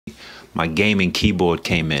my gaming keyboard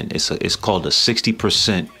came in. It's called a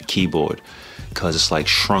 60% keyboard because it's like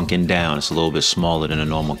shrunken down. It's a little bit smaller than a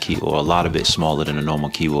normal keyboard, or a lot of it smaller than a normal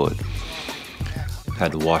keyboard.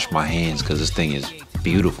 Had to wash my hands because this thing is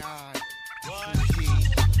beautiful.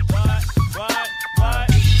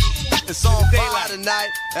 It's on fire tonight.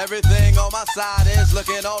 Everything on my side is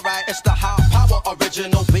looking alright. It's the high power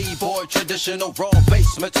original B-boy, traditional raw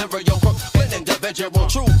bass material, Brooklyn individual,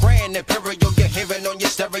 true brand imperial. You're hearing on your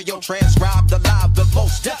stereo, transcribed alive the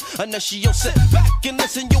most death. Initial, sit back and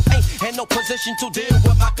listen. You ain't in no position to deal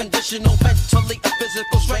with my conditional mentally and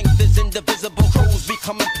physical strength is indivisible. Crews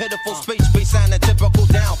becoming pitiful, speech be sounding typical.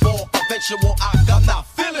 Downfall eventual. I'm not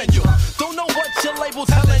feeling you. Don't know what your label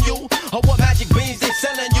telling you or what magic beans they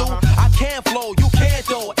selling you. I can't flow, you can't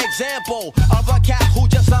though. Example of a cat who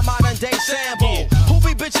just a modern day sample. Who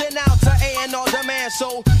be bitching out to A&R demand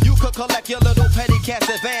so you could collect your little petty cash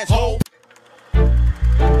advance. Ho.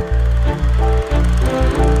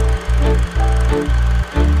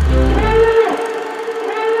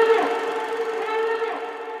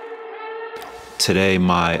 Today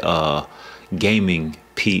my gaming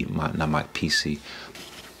not my PC.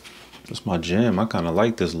 It's my jam. I kind of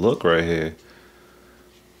like this look right here.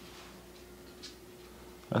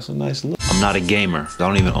 That's a nice look. I'm not a gamer. I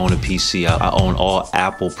don't even own a PC. I own all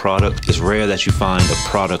Apple products. It's rare that you find a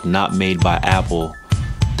product not made by Apple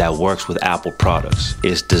that works with Apple products.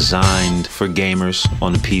 It's designed for gamers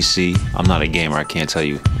on the PC. I'm not a gamer. I can't tell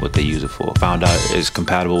you what they use it for. Found out it's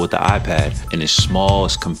compatible with the iPad, and it's small,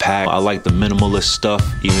 it's compact. I like the minimalist stuff,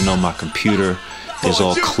 even though my computer is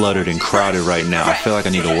all cluttered and crowded right now. I feel like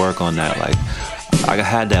I need to work on that. Like, I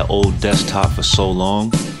had that old desktop for so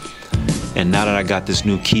long, and now that I got this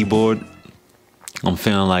new keyboard, I'm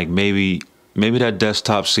feeling like maybe that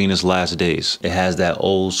desktop's seen its last days. It has that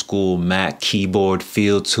old school Mac keyboard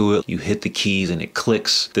feel to it. You hit the keys and it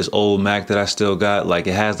clicks. This old Mac that I still got, like,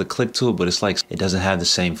 it has the click to it, but it's like it doesn't have the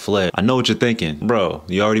same flair. I know what you're thinking. Bro,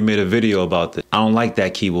 you already made a video about this. I don't like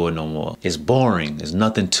that keyboard no more. It's boring. There's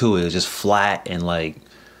nothing to it. It's just flat and like,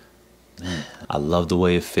 man, I love the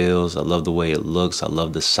way it feels. I love the way it looks. I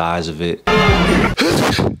love the size of it.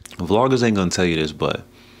 Vloggers ain't gonna tell you this, but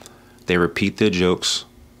they repeat their jokes.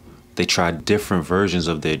 They try different versions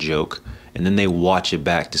of their joke, and then they watch it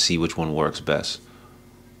back to see which one works best.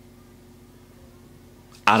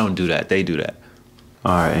 I don't do that. They do that.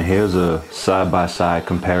 All right, and here's a side-by-side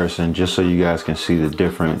comparison just so you guys can see the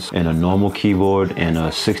difference in a normal keyboard and a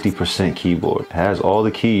 60% keyboard. It has all the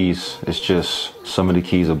keys. It's just some of the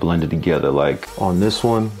keys are blended together. Like on this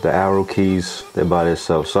one, the arrow keys, they're by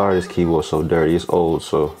themselves. Sorry this keyboard's so dirty. It's old,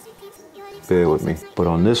 so bear with me. But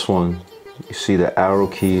on this one, you see the arrow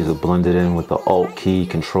keys are blended in with the Alt key,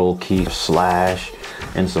 Control key, slash,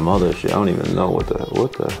 and some other shit. I don't even know what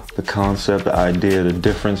the concept, the idea, the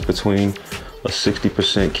difference between a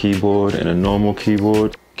 60% keyboard and a normal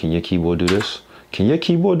keyboard. Can your keyboard do this? Can your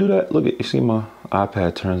keyboard do that? Look at, you see my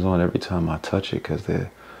iPad turns on every time I touch it because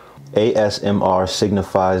they're... ASMR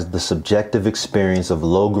signifies the subjective experience of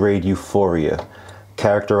low-grade euphoria,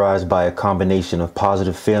 characterized by a combination of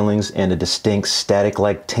positive feelings and a distinct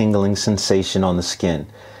static-like tingling sensation on the skin.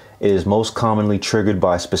 It is most commonly triggered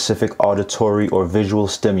by specific auditory or visual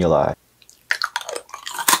stimuli.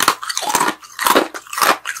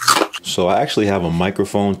 So I actually have a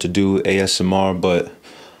microphone to do ASMR, but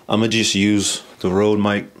I'm gonna just use the Rode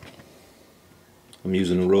mic. I'm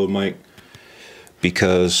using the Rode mic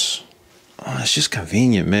because it's just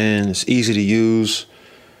convenient, man. It's easy to use.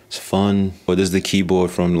 It's fun. But this is the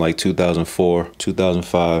keyboard from like 2004,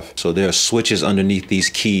 2005. So there are switches underneath these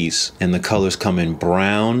keys, and the colors come in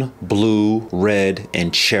brown, blue, red,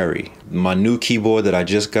 and cherry. My new keyboard that I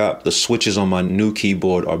just got, the switches on my new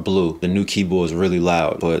keyboard are blue. The new keyboard is really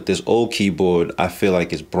loud, but this old keyboard, I feel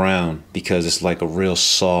like it's brown because it's like a real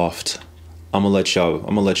soft. I'm gonna let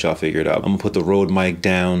y'all figure it out. I'm gonna put the Rode mic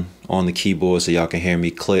down on the keyboard so y'all can hear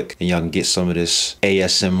me click and y'all can get some of this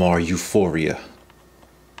ASMR euphoria.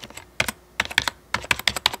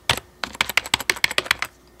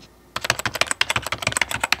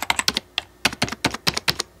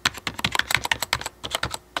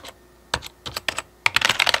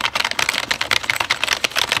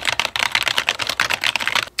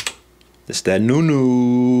 It's that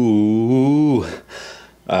new. All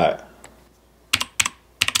right.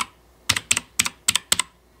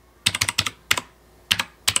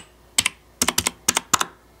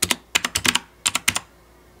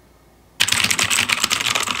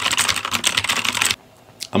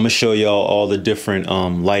 I'm gonna show y'all all the different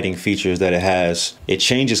lighting features that it has. It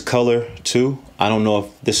changes color too. I don't know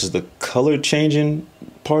if this is the color changing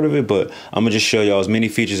part of it, but I'm gonna just show y'all as many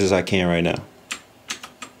features as I can right now.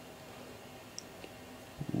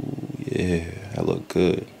 Yeah, that look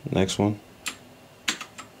good. Next one.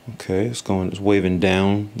 Okay, it's waving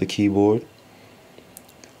down the keyboard.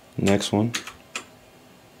 Next one.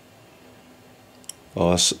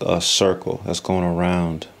 Oh, it's a circle that's going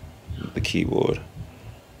around the keyboard.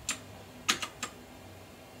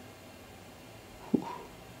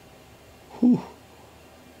 Whew.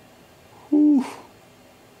 Whew.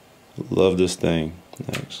 Love this thing.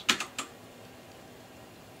 Next.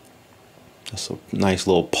 That's a nice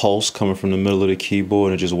little pulse coming from the middle of the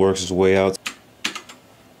keyboard, and it just works its way out.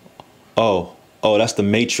 Oh, that's the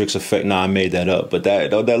Matrix effect. Nah, I made that up, but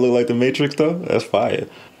don't that look like the Matrix though? That's fire.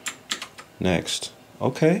 Next.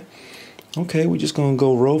 Okay, we're just gonna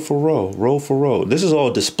go row for row. This is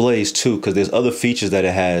all displays too, because there's other features that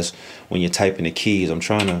it has when you're typing the keys. I'm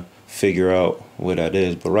trying to figure out what that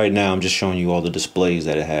is, but right now I'm just showing you all the displays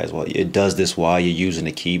that it has. Well, it does this while you're using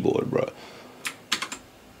the keyboard, bro.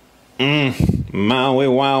 Maui,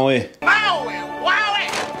 wowie.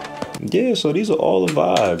 Yeah, so these are all the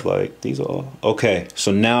vibe. Like, these are all. Okay,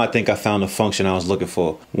 so now I think I found the function I was looking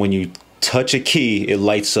for. When you touch a key, it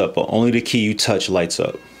lights up, but only the key you touch lights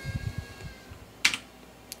up.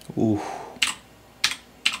 Ooh.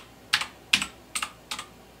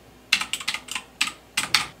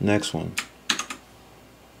 Next one.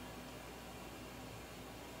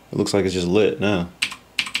 It looks like it's just lit now.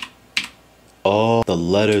 Oh, the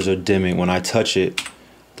letters are dimming. When I touch it,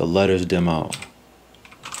 the letters dim out.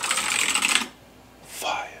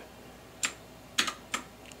 Fire.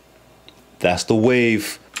 That's the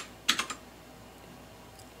wave.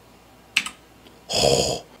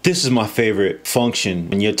 Oh, this is my favorite function.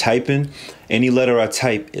 When you're typing, any letter I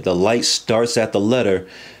type, the light starts at the letter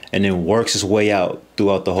and then works its way out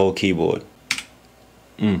throughout the whole keyboard.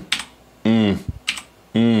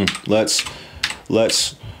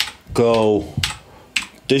 Let's go.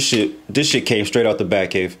 This shit came straight out the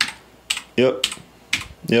Batcave. Yep.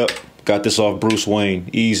 Got this off Bruce Wayne.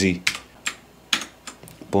 Easy.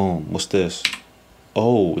 Boom. What's this?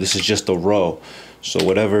 Oh, this is just a row. So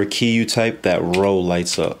whatever key you type, that row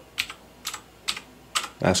lights up.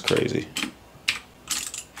 That's crazy.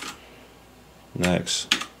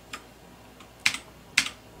 Next.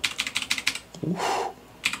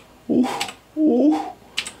 Ooh.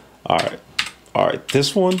 All right.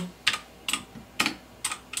 This one.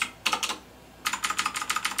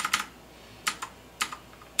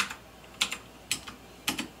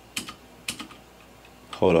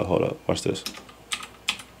 Hold up. Watch this.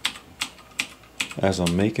 As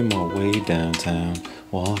I'm making my way downtown,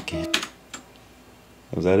 walking.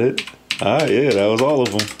 Was that it? Ah, yeah, that was all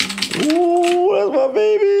of them. Ooh, that's my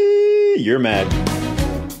baby. You're mad.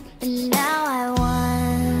 Now I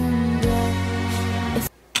wonder if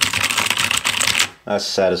That's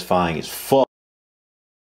satisfying as fuck.